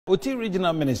Oti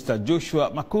Regional Minister Joshua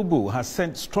Makubu has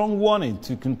sent strong warning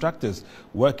to contractors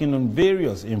working on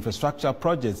various infrastructure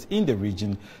projects in the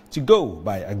region to go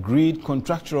by agreed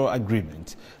contractual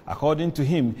agreement. According to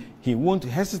him, he won't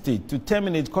hesitate to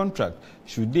terminate contract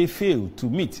should they fail to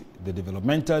meet the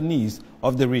developmental needs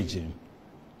of the region.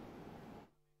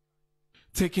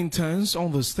 Taking turns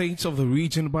on the state of the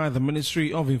region by the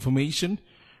Ministry of Information,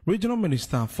 Regional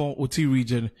Minister for Oti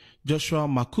Region, Joshua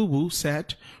Makubu,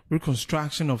 said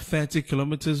reconstruction of 30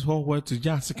 kilometers forward to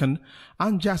Jasikan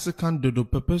and Jasikan-Dodo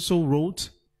Pepeso Road,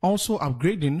 also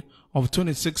upgrading of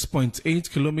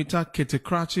 26.8 kilometer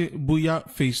Ketekrachi-Buya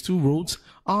Phase 2 roads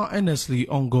are earnestly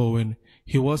ongoing.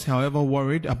 He was, however,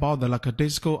 worried about the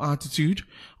lackadaisical attitude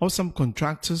of some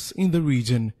contractors in the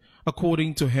region.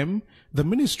 According to him, the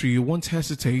ministry won't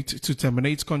hesitate to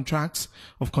terminate contracts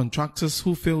of contractors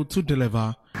who fail to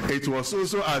deliver. It was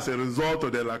also as a result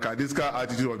of the lackadaisical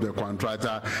attitude of the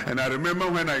contractor. And I remember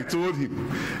when I told him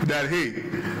that, hey,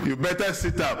 you better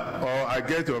sit up or I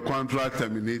get your contract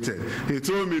terminated. He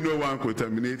told me no one could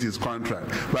terminate his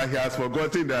contract. But he has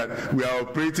forgotten that we are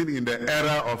operating in the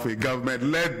era of a government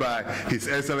led by His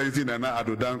Excellency Nana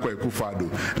Addo Dankwa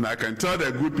Akufo-Addo. And I can tell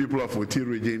the good people of Oti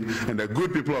region and the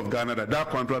good people of Ghana that that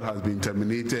contract has been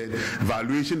terminated.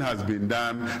 Valuation has been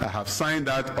done. I have signed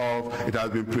that off. It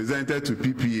has been presented to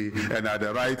PPA, and at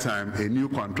the right time, a new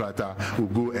contractor will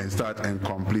go and start and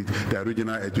complete the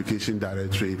Regional Education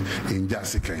Directorate in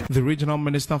Jasikan. The regional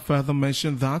minister further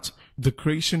mentioned that the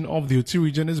creation of the Oti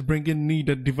region is bringing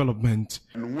needed development.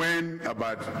 And when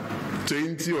about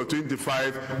 20 or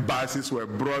 25 buses were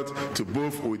brought to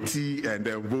both Oti and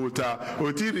Volta,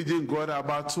 Oti region got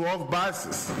about 12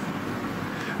 buses.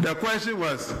 The question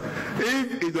was,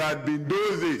 if it had been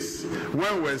those days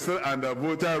when we were still under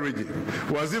Volta region,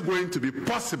 was it going to be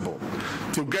possible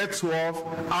to get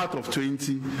 12 out of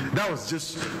 20? That was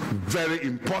just very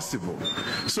impossible.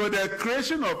 So the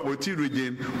creation of Oti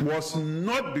region was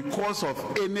not because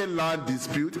of any land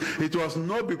dispute. It was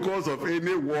not because of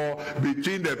any war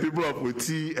between the people of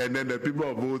Oti and then the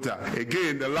people of Volta.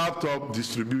 Again, the laptop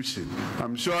distribution.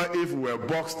 I'm sure if we were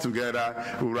boxed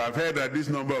together, we would have heard that this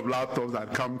number of laptops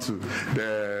had come to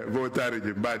the Volta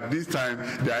region, but this time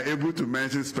they are able to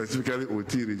mention specifically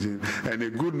Oti region, and a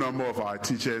good number of our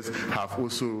teachers have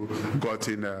also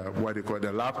gotten what they call the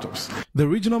laptops. The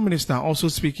regional minister also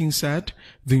speaking said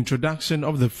the introduction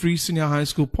of the free senior high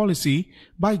school policy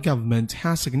by government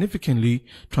has significantly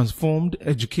transformed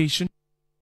education.